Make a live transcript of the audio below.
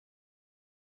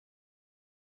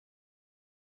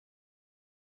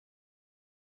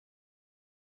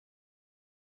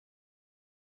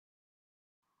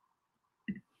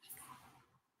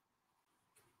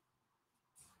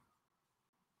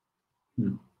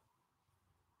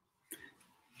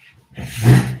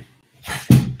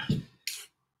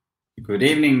Good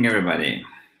evening, everybody.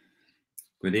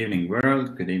 Good evening,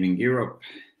 world. Good evening, Europe.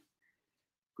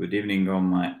 Good evening, all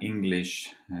my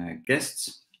English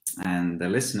guests and the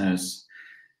listeners.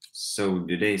 So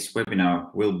today's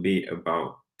webinar will be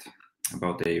about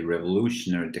a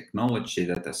revolutionary technology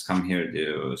that has come here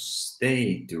to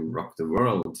stay, to rock the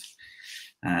world,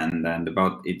 and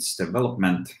about its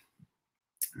development.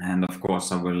 And of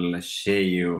course, I will share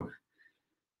you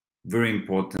very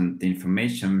important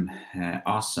information,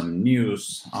 awesome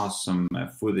news, awesome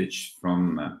footage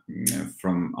from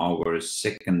our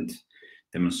second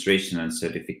demonstration and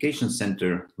certification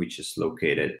center, which is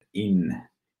located in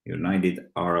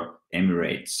United Arab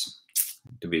Emirates,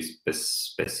 to be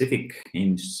specific,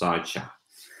 in Sharjah.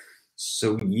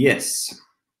 So yes,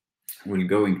 we're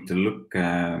going to look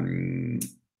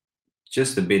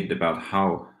just a bit about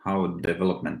how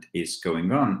development is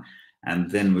going on, and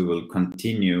then we will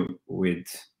continue with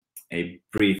a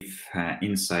brief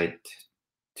insight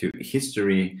to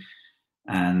history,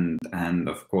 and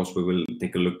of course we will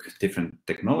take a look at different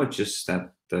technologies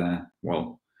that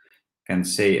can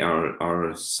say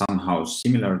are somehow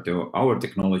similar to our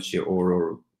technology,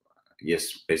 or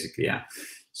yes, basically, yeah.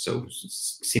 So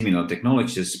similar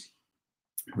technologies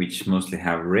which mostly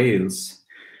have rails,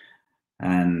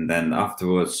 and then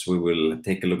afterwards we will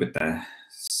take a look at the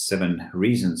 7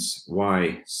 reasons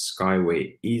why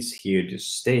SkyWay is here to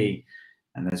stay.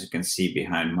 And as you can see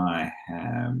behind my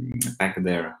back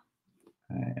there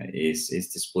is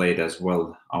displayed as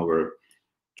well our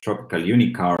tropical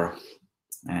unicar,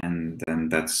 and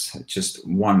that's just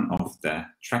one of the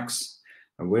tracks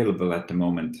available at the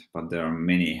moment, but there are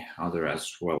many other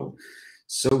as well.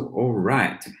 So all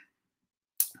right,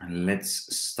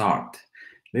 let's start.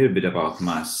 A little bit about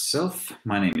myself.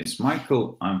 My name is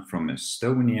Mihkel. I'm from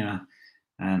Estonia,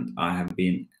 and I have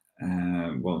been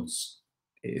a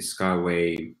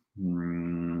SkyWay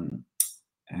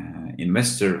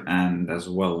investor and as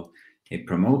well a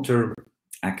promoter,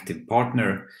 active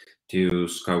partner to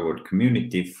SkyWay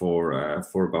community for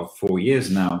about 4 years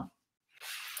now.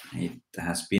 It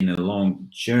has been a long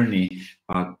journey,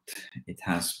 but it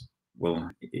has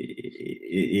it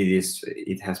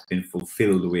has been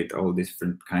fulfilled with all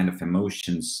different kind of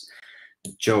emotions,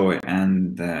 joy,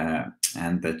 and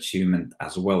achievement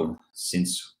as well.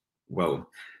 Since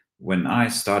when I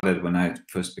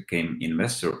first became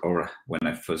investor, or when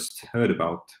I first heard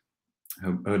about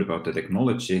the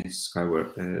technology,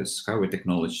 SkyWay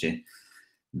technology,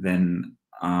 then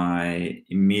I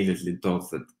immediately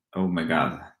thought that, oh my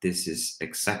God, this is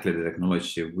exactly the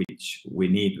technology which we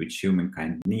need, which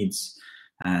humankind needs.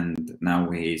 And now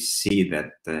we see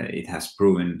that it has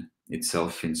proven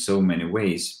itself in so many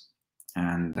ways.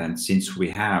 And since we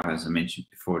have, as I mentioned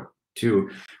before,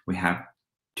 we have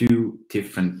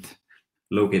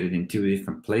located in 2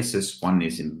 different places. One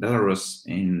is in Belarus,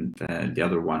 and the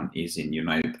other one is in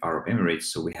United Arab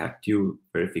Emirates. So we have 2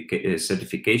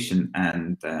 certification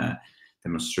and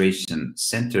demonstration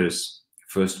centers.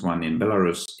 First one in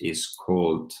Belarus is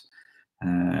called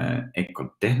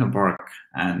Eco Technopark,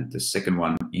 and the second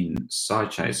one in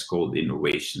Sharjah is called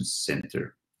Innovation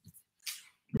Center.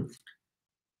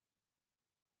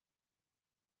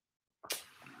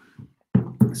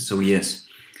 So yes,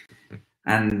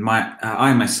 and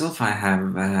I myself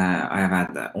have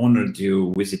had the honor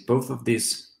to visit both of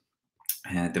these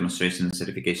demonstration and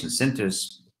certification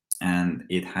centers, and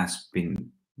it has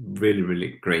been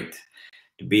really great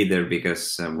to be there,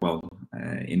 because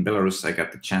in Belarus I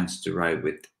got the chance to ride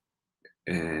with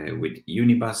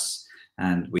Unibus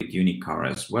and with Unicar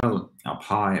as well, up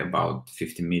high, about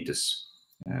 50 meters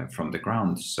from the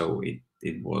ground. So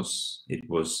it was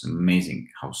amazing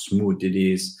how smooth it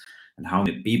is and how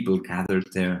many people gathered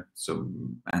there. So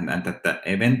and that the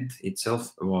event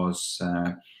itself was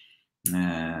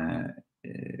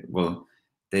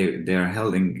they are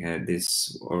holding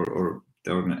this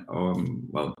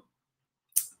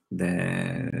the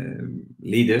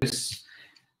leaders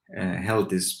held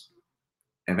this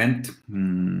event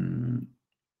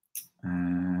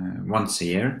once a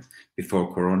year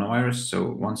before coronavirus. So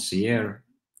once a year,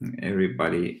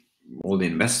 everybody, all the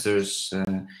investors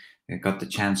got the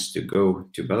chance to go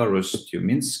to Belarus, to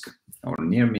Minsk, or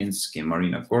near Minsk, in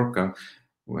Marina Gorka,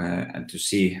 and to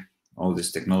see all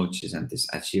these technologies and these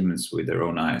achievements with their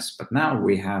own eyes. But now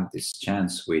we have this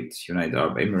chance with United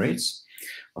Arab Emirates.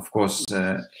 Of course,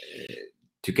 to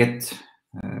get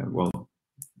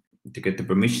the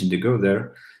permission to go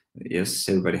there, yes,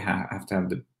 everybody have to have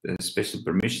the special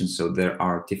permission. So there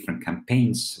are different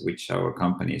campaigns which our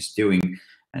company is doing,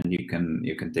 and you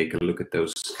can take a look at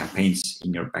those campaigns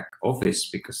in your back office,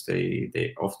 because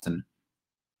they often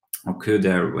occur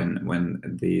there when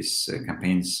these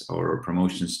campaigns or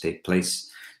promotions take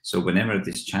place. So whenever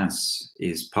this chance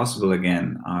is possible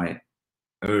again, I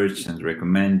urge and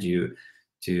recommend you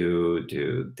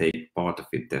to take part of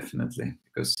it, definitely,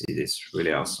 because it is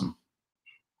really awesome.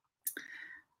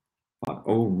 But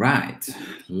all right,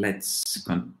 let's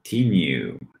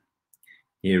continue.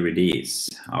 Here it is,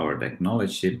 our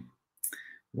technology,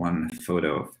 one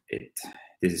photo of it.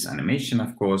 This is animation,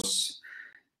 of course.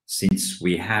 Since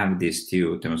we have these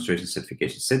two demonstration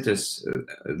certification centers,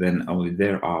 then only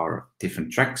there are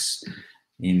different tracks.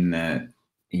 In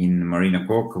Marina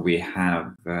Cork, we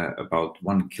have about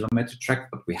 1 kilometer track,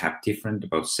 but we have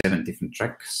about 7 different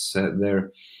tracks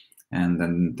there. And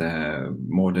then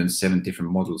more than 7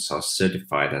 different models are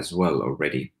certified as well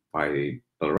already by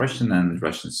Belarusian and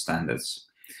Russian standards.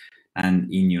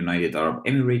 And in United Arab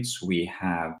Emirates, we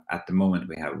have, at the moment,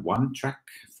 we have 1 track,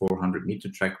 400-meter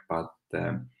track, but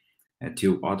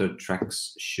 2 other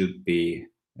tracks should be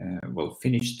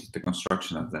finished. The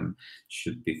construction of them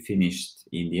should be finished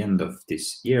in the end of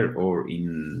this year or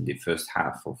in the first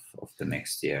half of the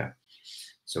next year.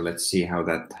 So let's see how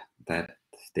that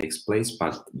takes place.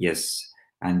 But yes,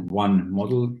 and 1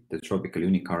 model, the Tropical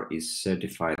Unicar, is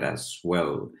certified as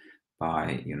well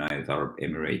by United Arab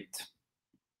Emirates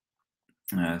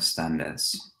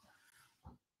standards.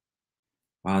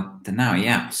 But now,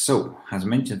 yeah, so as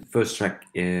mentioned, first track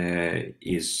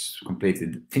is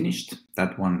completely finished.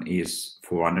 That one is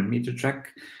 400-meter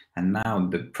track. And now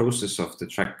the process of the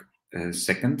track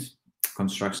second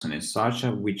construction in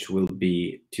Sarcha, which will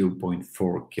be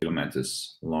 2.4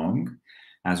 kilometers long,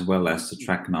 as well as the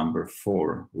track number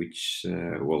 4, which,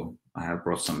 I have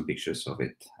brought some pictures of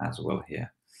it as well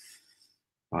here.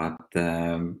 But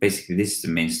basically, this is the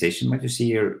main station. What you see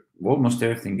here, almost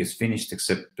everything is finished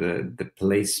except the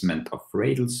placement of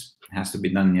rails has to be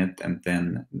done yet, and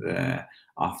then the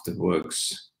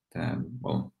afterworks,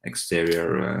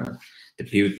 exterior, the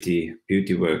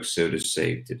beauty work, so to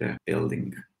say, to the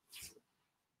building.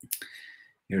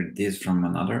 Here it is from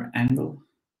another angle.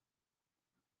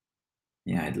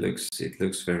 Yeah, it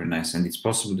looks very nice, and it's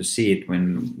possible to see it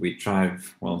when we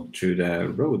drive through the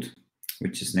road,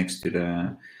 which is next to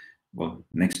the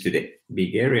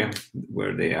big area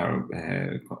where they are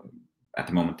at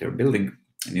the moment. They're building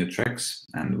new tracks,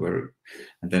 and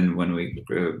then when we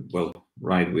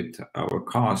ride with our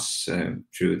cars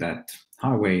through that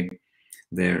highway,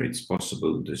 there it's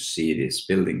possible to see these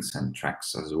buildings and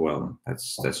tracks as well.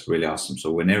 That's really awesome.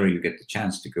 So whenever you get the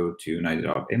chance to go to United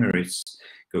Arab Emirates,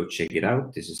 go check it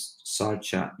out. This is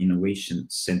Sarcha Innovation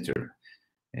Center.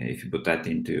 If you put that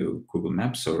into Google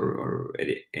Maps or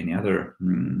any other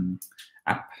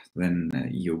app, then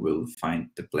you will find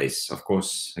the place. Of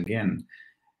course, again,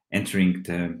 entering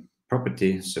the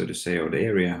property, so to say, or the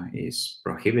area is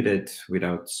prohibited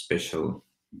without special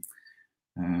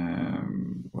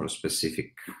or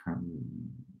specific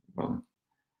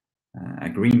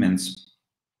agreements.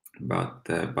 But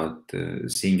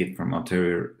seeing it from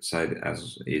interior side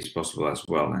is possible as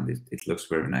well, and it looks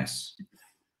very nice.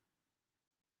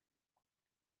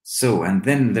 So, and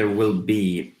then there will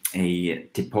be a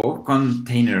depot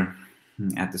container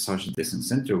at the Sarcha Design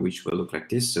Center, which will look like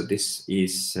this. So this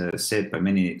is said by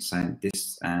many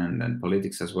scientists and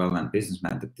politics as well, and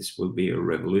businessmen, that this will be a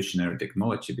revolutionary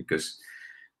technology, because,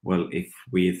 if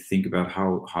we think about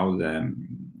how the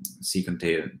sea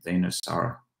containers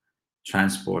are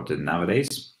transported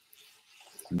nowadays,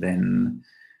 then,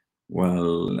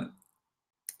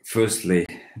 firstly,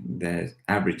 the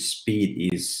average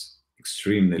speed is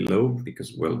extremely low,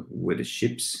 because with the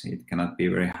ships it cannot be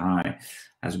very high,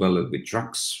 as well as with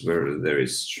trucks where there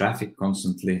is traffic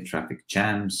constantly, traffic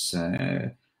jams,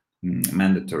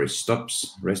 mandatory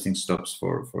stops, resting stops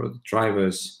for the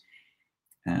drivers,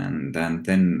 and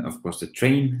then of course the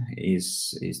train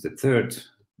is the third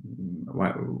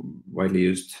widely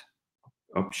used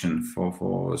option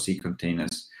for sea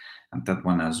containers, and that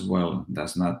one as well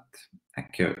does not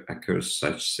occur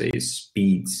such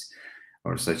speeds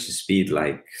or such a speed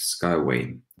like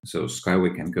SkyWay. So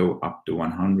SkyWay can go up to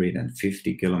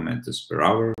 150 kilometers per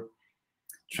hour,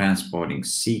 transporting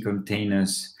sea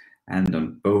containers, and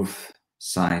on both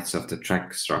sides of the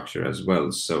track structure as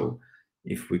well. So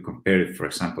if we compare it, for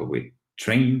example, with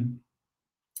train,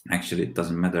 actually it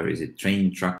doesn't matter, is it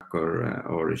train, truck,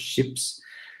 or ships,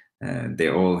 they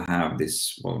all have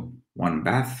this one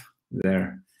bath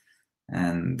there,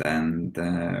 and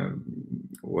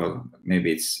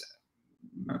maybe it's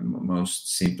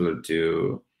most simpler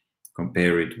to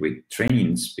compare it with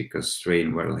trains, because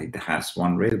train, it has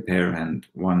one rail pair and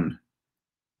one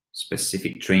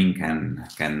specific train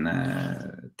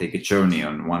can take a journey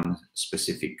on one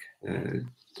specific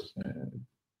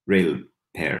rail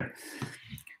pair.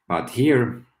 But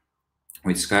here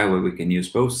with SkyWay, we can use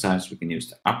both sides. We can use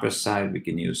the upper side, we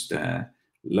can use the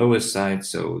lower side,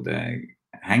 so the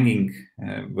hanging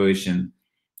version.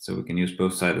 So we can use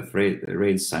both sides of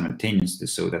rails simultaneously.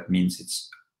 So that means it's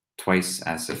twice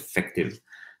as effective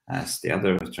as the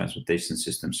other transportation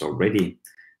systems already.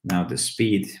 Now the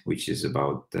speed, which is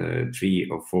about 3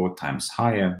 or 4 times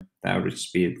higher, the average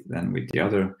speed than with the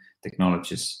other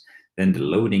technologies. Then the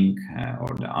loading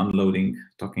or the unloading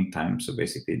docking time. So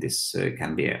basically this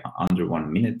can be under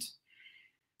 1 minute.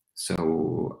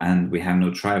 So, and we have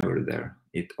no driver there.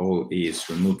 It all is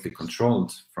remotely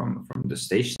controlled from the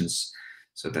stations.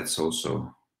 So that's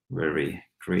also very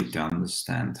great to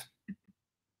understand.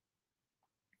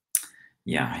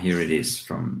 Yeah, here it is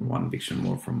from one picture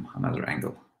more from another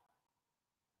angle.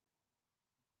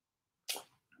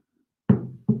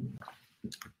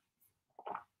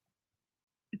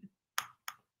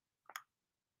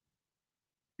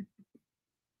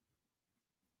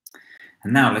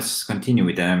 And now let's continue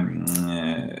with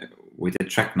the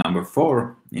track number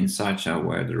 4 in Sacha,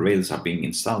 where the rails are being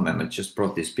installed. And I just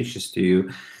brought these pictures to you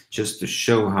just to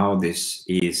show how this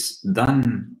is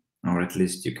done, or at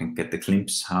least you can get the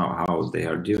glimpse how they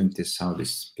are doing this, how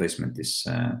this placement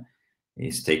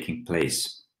is taking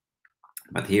place.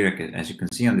 But here, as you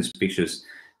can see on these pictures,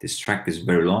 this track is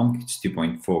very long. It's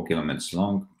 2.4 kilometers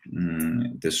long.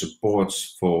 The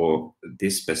supports for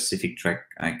this specific track,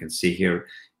 I can see here,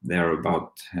 they are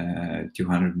about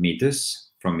 200 meters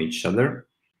from each other.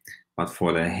 But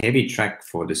for the heavy track,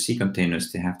 for the sea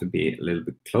containers, they have to be a little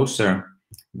bit closer,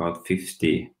 about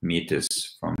 50 meters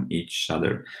from each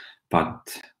other.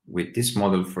 But with this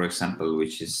model, for example,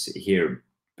 which is here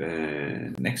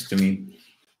next to me,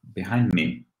 behind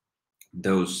me,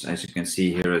 those, as you can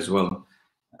see here as well,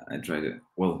 I try to,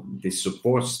 well, the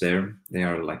supports there, they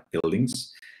are like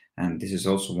buildings. And this is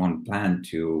also one plan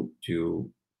to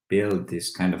build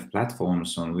this kind of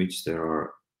platforms on which there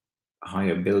are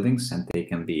higher buildings, and they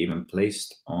can be even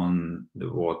placed on the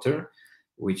water,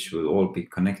 which will all be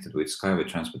connected with SkyWay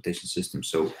transportation system.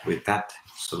 So with that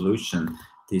solution,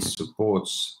 these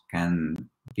supports can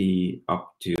be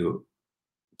up to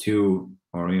 2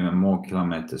 or even more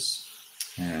kilometers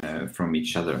from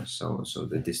each other. So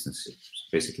the distance,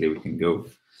 basically we can go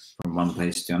from one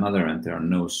place to another, and there are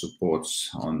no supports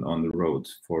on the road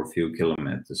for a few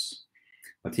kilometers.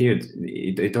 But here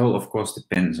it all, of course,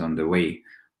 depends on the way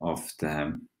of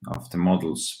the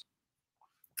models.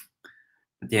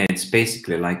 But yeah, it's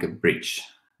basically like a bridge.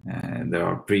 There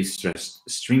are pre-stressed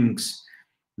strings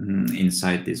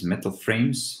inside these metal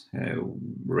frames,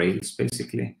 rails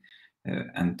basically,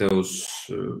 and those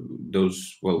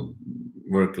will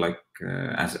work like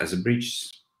as a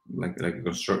bridge, like a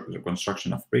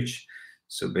construction of bridge.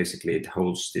 So basically, it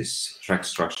holds this track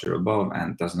structure above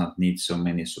and does not need so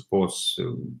many supports.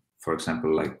 So, for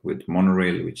example, like with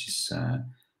monorail, which is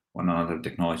one other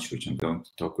technology which I'm going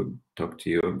to talk to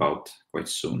you about quite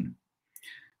soon.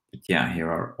 But yeah,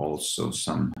 here are also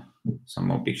some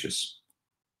more pictures.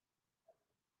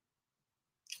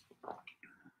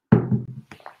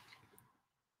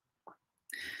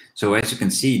 So as you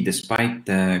can see, despite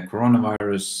the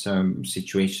coronavirus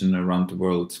situation around the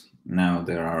world, now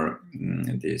there are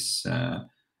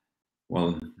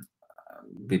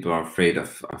people are afraid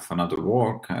of another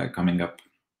war coming up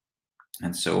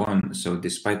and so on. So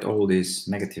despite all these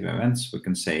negative events, we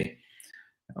can say,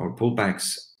 or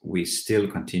pullbacks, we still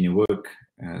continue work.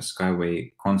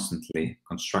 SkyWay constantly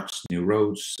constructs new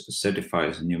roads,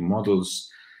 certifies new models,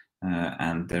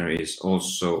 and there is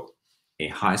also a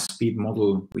high-speed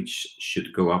model which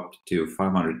should go up to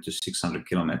 500 to 600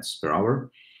 kilometers per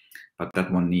hour. But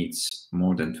that one needs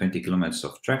more than 20 kilometers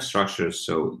of track structure,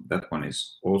 so that one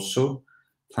is also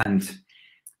planned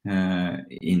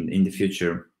in the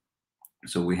future.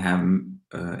 So we have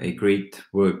a great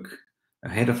work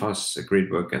ahead of us. A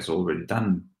great work has already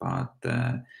done, but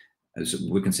so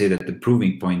we can say that the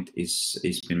proving point is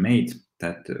been made,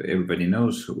 that everybody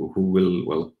knows who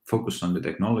will focus on the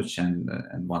technology and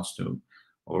wants to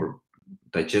or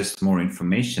digest more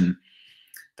information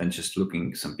than just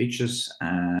looking some pictures.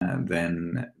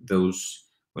 Then those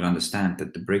will understand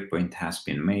that the breakpoint has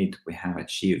been made. We have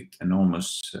achieved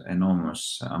enormous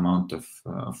amount of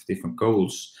different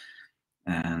goals,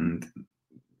 and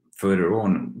further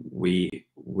on we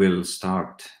will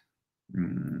start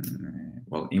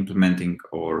implementing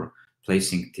or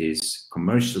placing these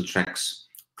commercial tracks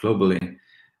globally.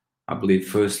 I believe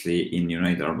firstly in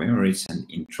United Arab Emirates and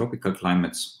in tropical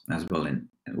climates, as well in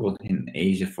well, in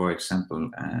Asia, for example,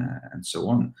 and so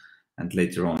on, and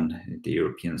later on the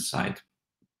European side.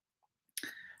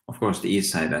 Of course, the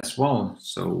east side as well.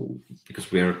 So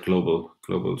because we are a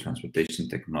global transportation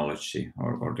technology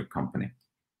or the company.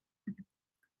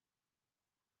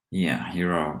 Yeah,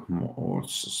 here are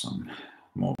also some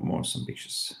some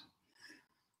pictures.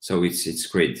 So it's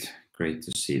great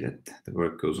to see that the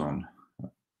work goes on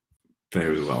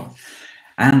very well.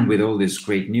 And with all this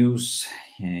great news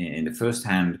in the first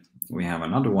hand, we have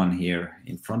another one here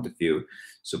in front of you.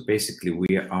 So basically,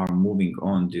 we are moving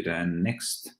on to the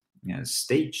next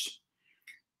stage.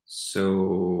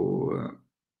 So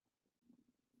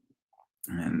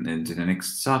and then to the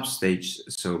next sub stage.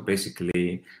 So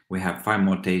basically, we have 5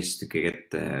 more days to get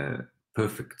the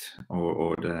perfect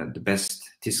or the best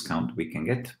discount we can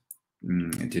get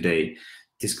today.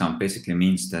 Discount basically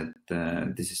means that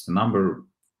this is the number,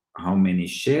 how many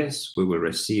shares we will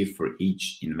receive for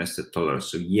each invested dollar.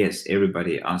 So yes,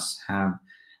 everybody us have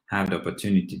the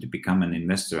opportunity to become an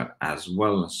investor as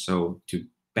well. So to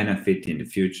benefit in the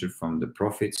future from the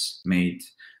profits made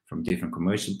from different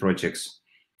commercial projects,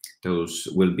 those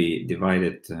will be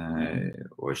divided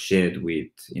or shared with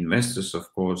investors,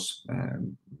 of course,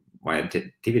 via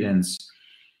dividends.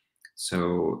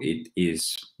 So it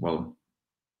is, well,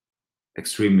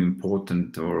 extremely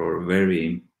important or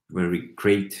very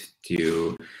great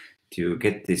to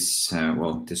get this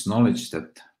this knowledge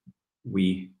that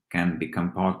we can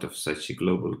become part of such a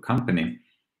global company.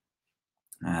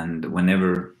 And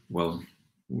whenever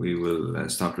we will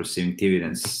start receiving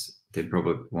dividends, they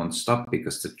probably won't stop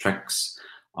because the tracks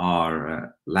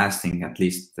are lasting at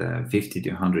least 50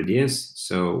 to 100 years.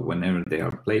 So whenever they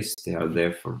are placed, they are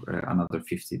there for another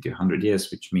 50 to 100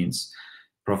 years, which means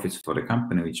profits for the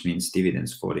company, which means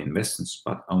dividends for the investors,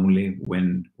 but only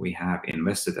when we have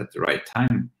invested at the right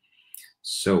time.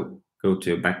 So go to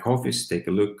your back office, take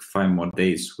a look, 5 more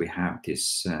days, we have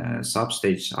this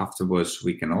sub-stage. Afterwards,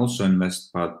 we can also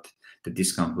invest, but the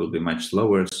discount will be much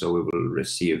lower, so we will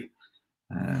receive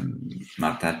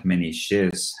not that many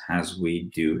shares as we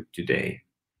do today.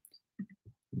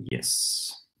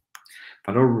 Yes.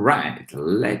 But all right,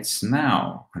 let's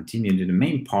now continue to the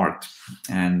main part.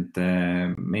 And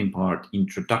the main part,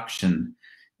 introduction,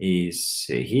 is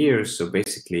here. So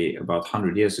basically, about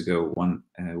 100 years ago, one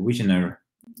visionary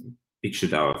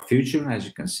pictured our future, as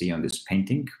you can see on this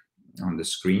painting on the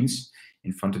screens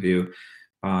in front of you.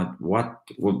 But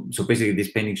so basically,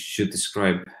 this painting should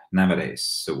describe nowadays.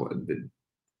 So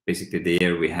basically the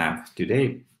year we have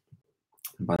today,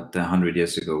 but 100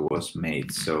 years ago was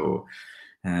made. So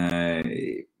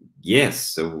yes,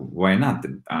 so why not?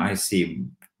 I see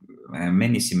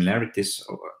many similarities,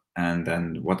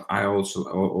 and what I also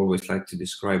always like to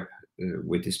describe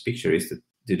with this picture is that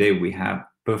today we have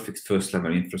perfect first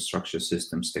level infrastructure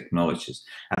systems technologies,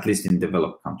 at least in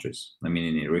developed countries. I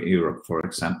mean, in Europe, for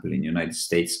example, in United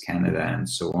States, Canada, and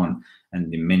so on,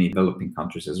 and in many developing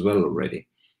countries as well already.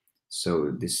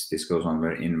 So this goes on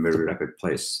in very rapid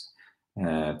pace.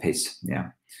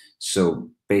 Yeah. So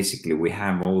basically, we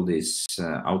have all these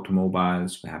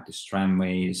automobiles, we have these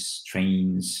tramways,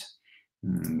 trains,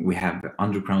 we have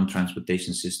underground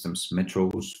transportation systems,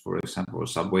 metros, for example, or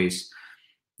subways,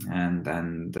 and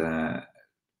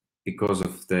because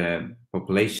of the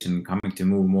population coming to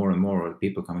move more and more, or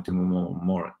people coming to move more and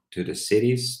more to the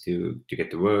cities to get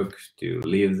to work, to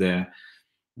live there,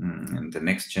 and the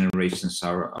next generations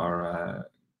are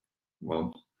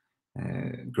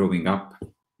growing up,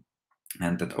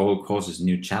 and that all causes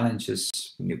new challenges,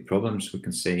 new problems, we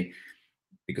can say,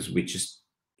 because we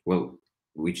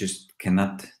just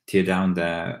cannot tear down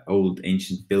the old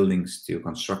ancient buildings to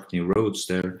construct new roads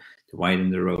there, to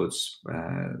widen the roads,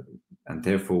 and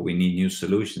therefore we need new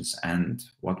solutions. And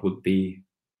what would be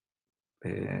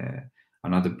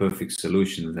another perfect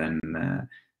solution than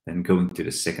going to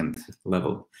the second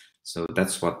level? So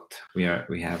that's what we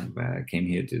have came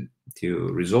here to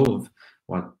resolve.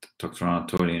 What Dr.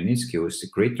 Anatoli Unitsky, who is the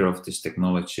creator of this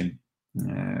technology,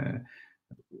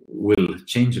 will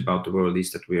change about the world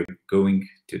is that we are going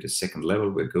to the second level.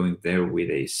 We're going there with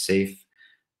a safe,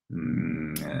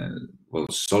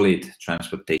 solid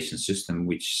transportation system,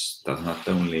 which does not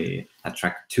only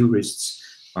attract tourists,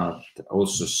 but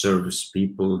also serves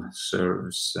people,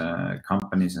 serves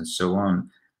companies, and so on,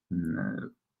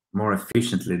 more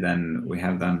efficiently than we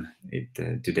have done it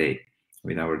today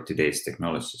with our today's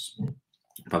technologies.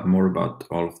 But more about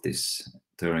all of this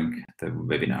during the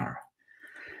webinar.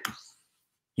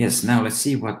 Yes, now let's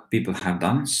see what people have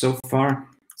done so far.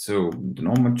 So the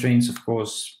normal trains, of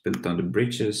course, built on the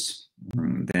bridges.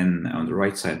 Then on the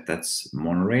right side, that's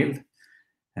monorail.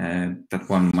 That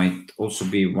one might also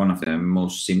be one of the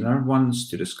most similar ones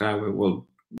to the SkyWay. Well,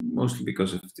 mostly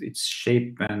because of its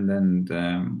shape and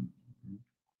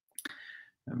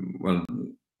well,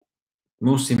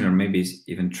 most similar maybe is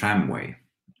even tramway,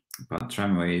 but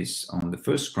tramway is on the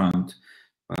first ground,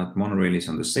 but monorail is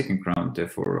on the second ground.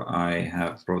 Therefore, I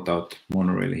have brought out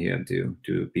monorail here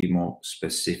to be more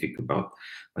specific about.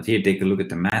 But here, take a look at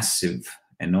the massive,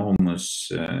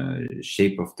 enormous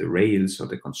shape of the rails or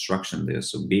the construction. They're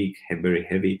so big, very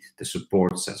heavy. The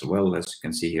supports as well, as you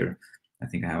can see here. I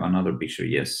think I have another picture.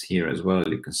 Yes, here as well.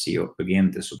 You can see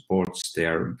again the supports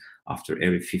there after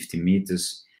every 50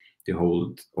 meters to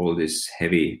hold all this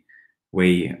heavy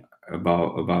way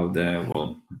about the,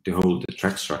 well, to hold the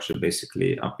track structure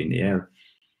basically up in the air.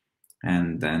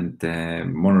 And the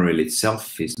monorail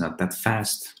itself is not that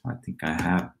fast. I think I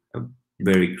have a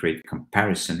very great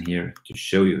comparison here to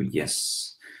show you.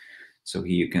 Yes. So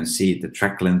here you can see the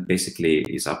track length basically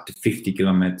is up to 50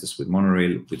 kilometers with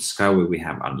monorail. With SkyWay, we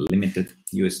have unlimited.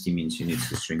 UST means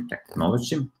unitsky string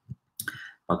technology.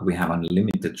 But we have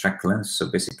unlimited track length. So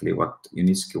basically what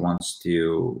Unitsky wants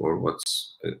to, or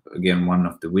what's again one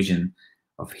of the vision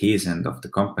of his and of the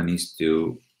companies,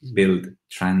 to build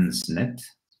Transnet.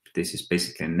 This is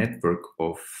basically a network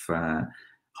of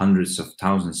hundreds of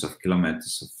thousands of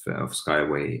kilometers of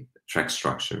SkyWay track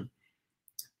structure,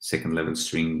 second level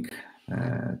string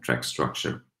track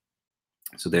structure.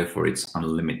 So therefore it's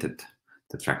unlimited,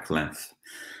 the track length.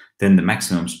 Then the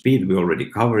maximum speed we already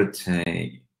covered.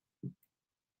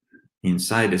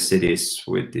 Inside the cities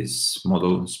with this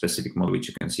model, specific model, which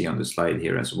you can see on the slide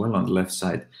here as well on the left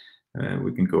side,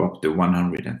 we can go up to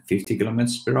 150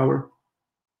 kilometers per hour.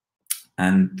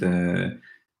 And the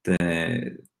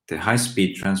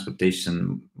high-speed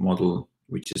transportation model,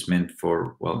 which is meant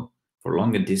for, well, for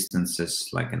longer distances,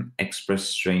 like an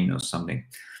express train or something,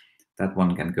 that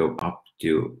one can go up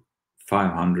to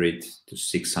 500 to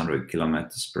 600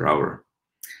 kilometers per hour.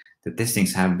 The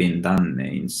testings have been done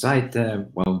inside,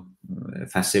 well,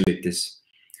 facilities,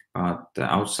 but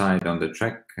outside on the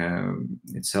track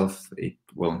itself,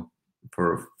 well,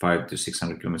 for 500 to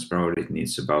 600 kilometers per hour, it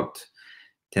needs about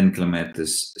 10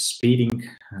 kilometers speeding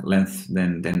length,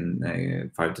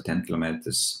 then 5 to 10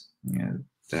 kilometers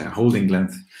the holding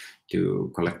length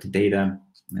to collect the data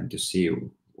and to see,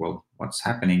 well, what's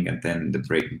happening, and then the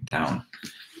breaking down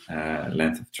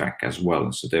length of track as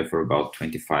well. So therefore about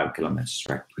 25 kilometers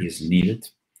track is needed.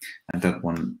 And that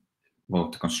one, well,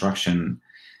 the construction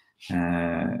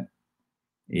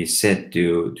is set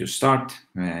to start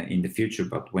in the future,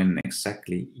 but when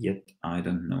exactly yet, I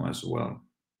don't know as well.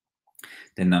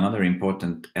 Then another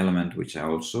important element, which I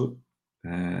also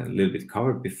a little bit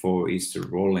covered before, is the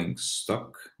rolling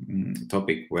stock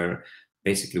topic, where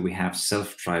basically we have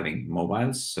self-driving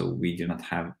mobiles, so we do not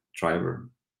have driver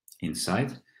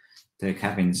inside the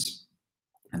cabins,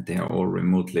 and they are all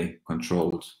remotely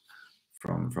controlled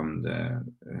from the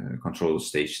control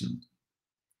station.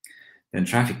 Then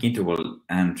traffic interval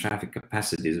and traffic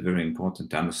capacity is very important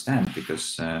to understand,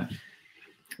 because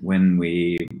when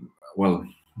we, well,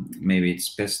 maybe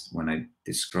it's best when I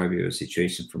describe you a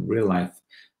situation from real life.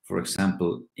 For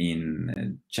example,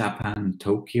 in Japan,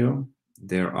 Tokyo,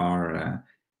 there are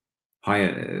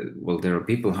there are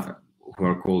people who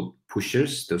are called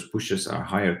pushers. Those pushers are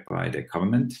hired by the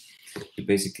government to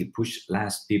basically push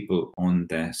last people on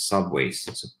the subways.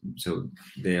 So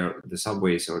the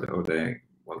subways or the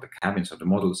cabins or the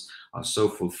models are so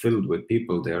fulfilled with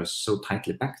people, they are so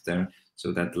tightly packed there,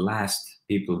 so that the last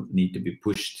people need to be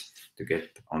pushed to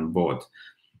get on board.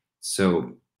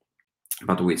 So,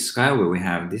 but with SkyWay, we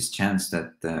have this chance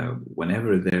that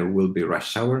whenever there will be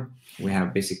rush hour, we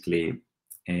have basically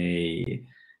a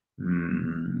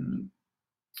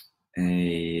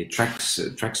track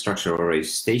structure or a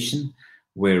station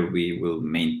where we will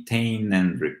maintain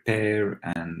and repair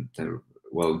and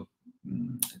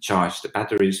charge the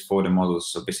batteries for the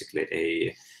models. So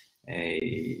basically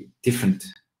a different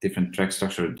track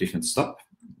structure, different stop,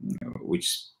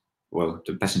 which, well,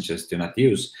 the passengers do not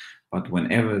use. But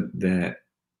whenever the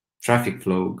traffic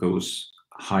flow goes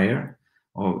higher,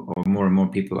 or more and more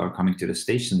people are coming to the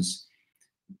stations,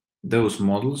 those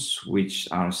models which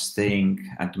are staying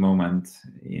at the moment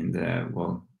in the,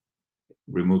 well,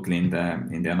 remotely in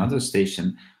the another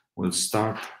station will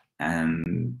start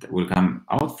and will come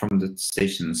out from the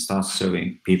station and start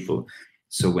serving people.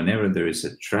 So whenever there is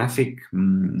a traffic,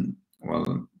 the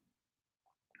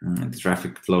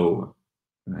traffic flow,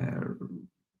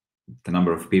 the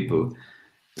number of people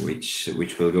which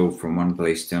will go from one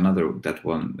place to another, that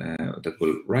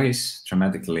will rise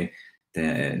dramatically.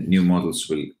 The new models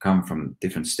will come from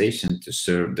different stations to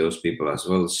serve those people as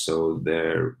well. So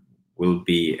there will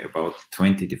be about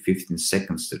 20 to 15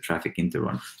 seconds the traffic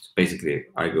interval. So basically,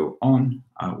 I go on,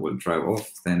 I will drive off,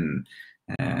 then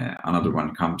another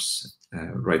one comes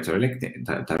right directly,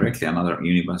 another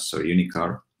unibus or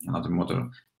unicar, another model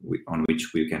on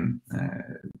which we can,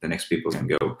 the next people can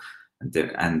go.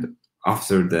 And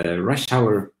after the rush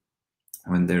hour,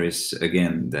 when there is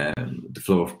again the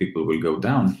flow of people will go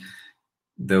down,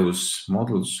 those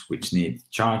models which need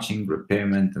charging,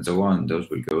 repairment, and so on, those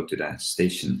will go to the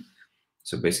station.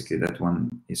 So basically that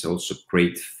one is also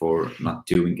great for not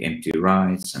doing empty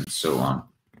rides and so on.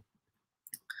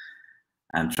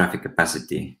 And traffic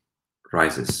capacity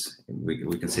rises.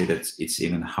 We can say that it's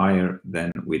even higher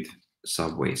than with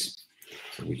subways,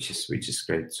 so which is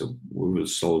great. So we will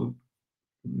solve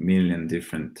a million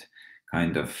different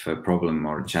kind of problem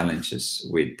or challenges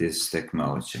with this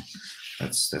technology.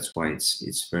 That's why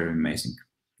it's very amazing.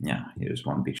 Yeah, here's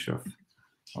one picture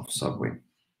of subway.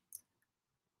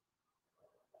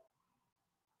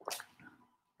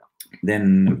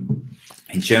 Then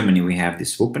in Germany we have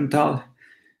this Wuppertal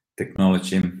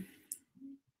technology,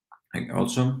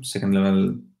 also second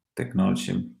level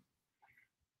technology.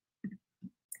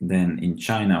 Then in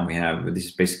China we have, this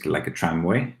is basically like a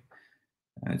tramway,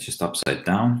 just upside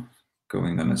down,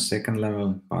 going on a second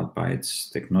level, but by its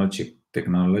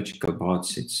technological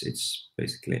parts, it's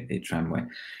basically a tramway.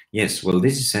 Yes, well,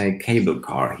 this is a cable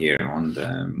car here on the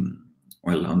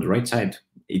on the right side.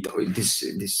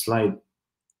 This slide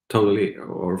totally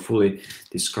or fully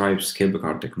describes cable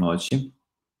car technology.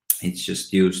 It's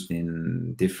just used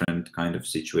in different kind of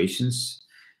situations,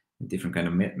 different kind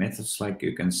of methods, like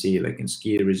you can see, like in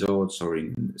ski resorts or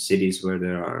in cities where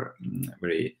there are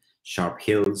very sharp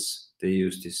hills. They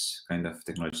use this kind of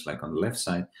technology, like on the left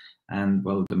side. And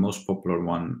well, the most popular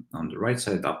one on the right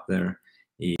side up there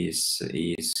is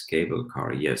cable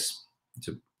car. Yes,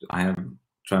 so I have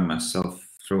tried myself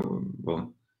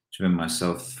driven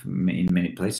myself in many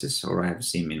places, or I have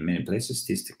seen in many places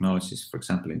these technologies. For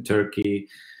example, in Turkey,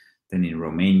 then in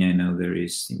Romania, I know there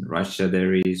is, in Russia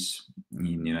there is,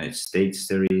 in the United States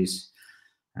there is,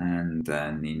 and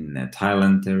then in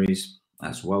Thailand there is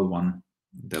as well one.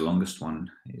 The longest one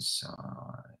is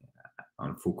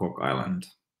on Phuket Island.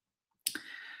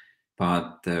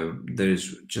 But there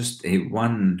is just a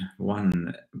one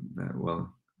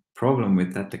problem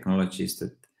with that technology is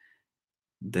that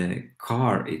the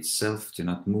car itself do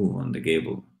not move on the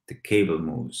cable. The cable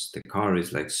moves. The car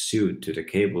is like sewed to the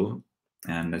cable.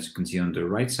 And as you can see on the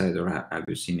right side, or have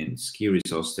you seen in ski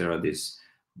resorts, there are these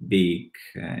big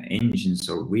engines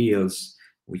or wheels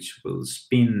which will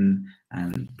spin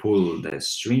and pull the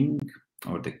string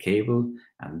or the cable,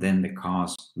 and then the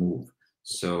cars move.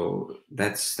 So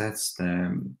that's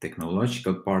the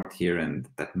technological part here, and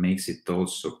that makes it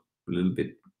also a little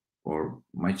bit or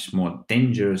much more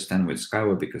dangerous than with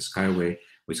SkyWay, because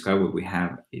with SkyWay we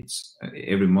have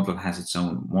every model has its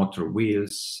own motor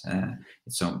wheels,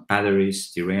 its own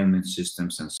batteries, derailment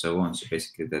systems, and so on. So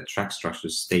basically the track structure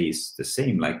stays the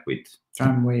same, like with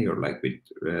tramway or like with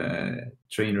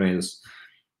train rails,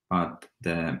 but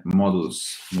the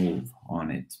models move on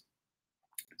it.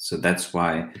 So that's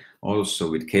why also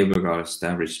with cable cars, the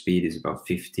average speed is about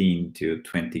 15 to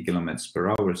 20 kilometers per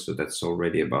hour. So that's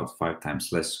already about 5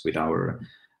 times less with our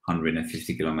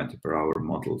 150 kilometer per hour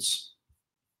models.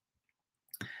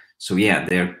 So yeah,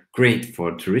 they're great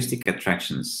for touristic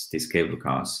attractions, these cable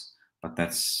cars, but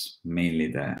that's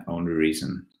mainly the only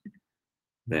reason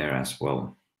there as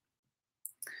well.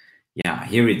 Yeah,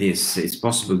 here it is. It's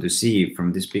possible to see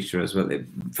from this picture as well.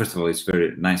 First of all, it's a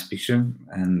very nice picture,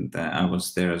 and I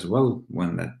was there as well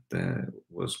when that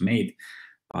was made.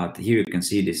 But here you can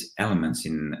see these elements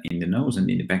in the nose and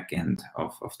in the back end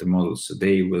of the model. So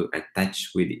they will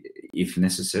attach with, if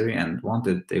necessary and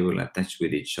wanted, they will attach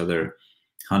with each other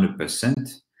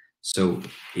 100%. So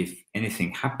if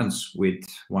anything happens with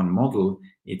one model,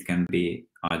 it can be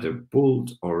either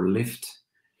pulled or lifted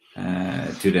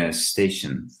to the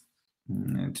station.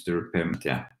 To the repairment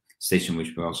station,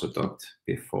 which we also talked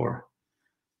before.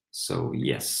 So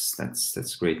yes,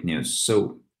 that's great news.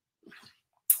 So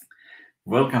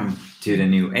welcome to the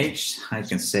new age, I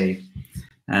can say.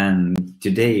 And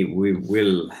today we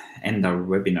will end our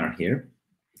webinar here.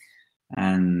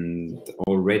 And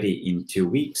already in 2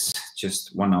 weeks,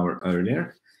 just 1 hour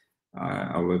earlier,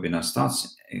 our webinar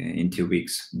starts in 2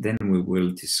 weeks. Then we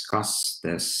will discuss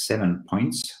the 7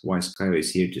 points why SkyWay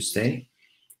is here to stay.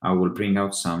 I will bring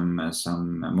out some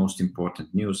most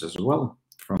important news as well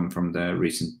from the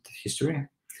recent history,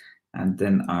 and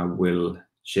then I will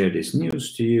share this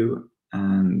news to you,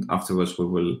 and afterwards we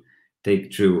will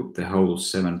take through the whole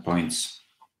 7 points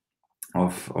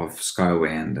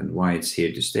SkyWay and why it's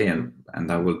here to stay,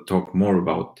 and I will talk more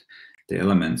about the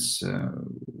elements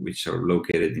which are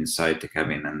located inside the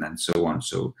cabin and so on.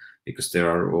 So because there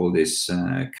are all these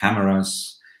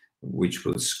cameras which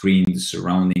will screen the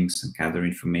surroundings and gather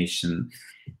information,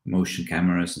 motion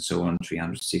cameras and so on,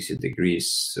 360 degrees.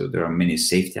 So there are many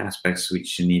safety aspects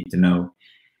which you need to know,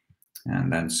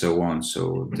 and so on.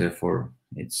 So therefore,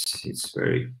 it's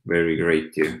very, very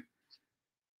great to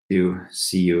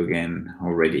see you again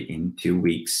already in 2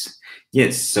 weeks.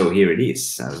 Yes, so here it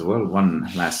is as well. One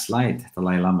last slide.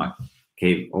 Dalai Lama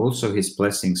gave also his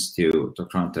blessings to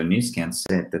Dr. Anatoli Unitsky and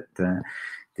said that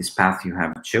this path you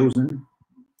have chosen,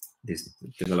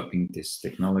 developing this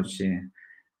technology,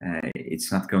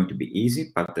 it's not going to be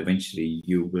easy, but eventually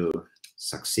you will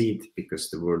succeed because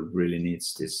the world really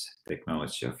needs this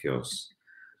technology of yours.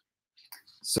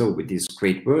 So with these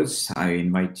great words, I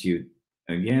invite you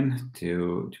again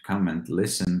to come and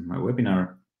listen my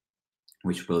webinar,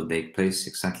 which will take place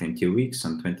exactly in 2 weeks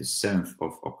on 27th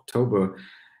of October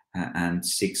and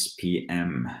 6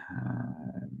 p.m.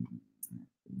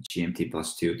 GMT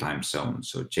 +2 time zone.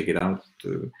 So check it out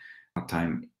what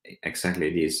time exactly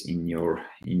it is in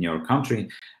your country,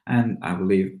 and I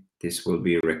believe this will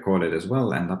be recorded as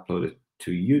well and uploaded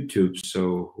to YouTube.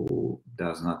 So who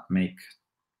does not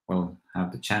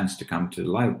have the chance to come to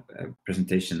the live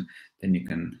presentation, then you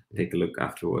can take a look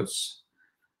afterwards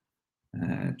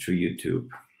through YouTube.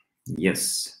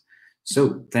 Yes.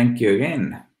 So thank you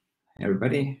again,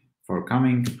 everybody, for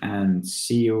coming, and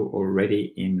see you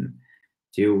already in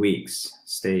 2 weeks.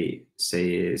 Stay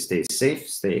safe,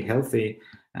 stay healthy,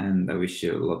 and I wish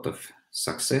you a lot of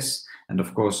success. And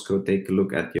of course, go take a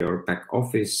look at your back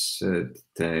office,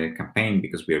 the campaign,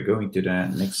 because we are going to the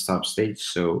next sub stage.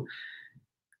 So,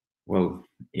 well,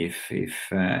 if you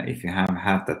have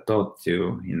had that thought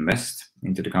to invest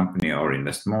into the company or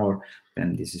invest more,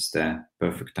 then this is the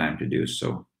perfect time to do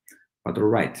so. But all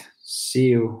right, see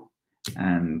you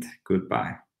and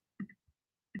goodbye.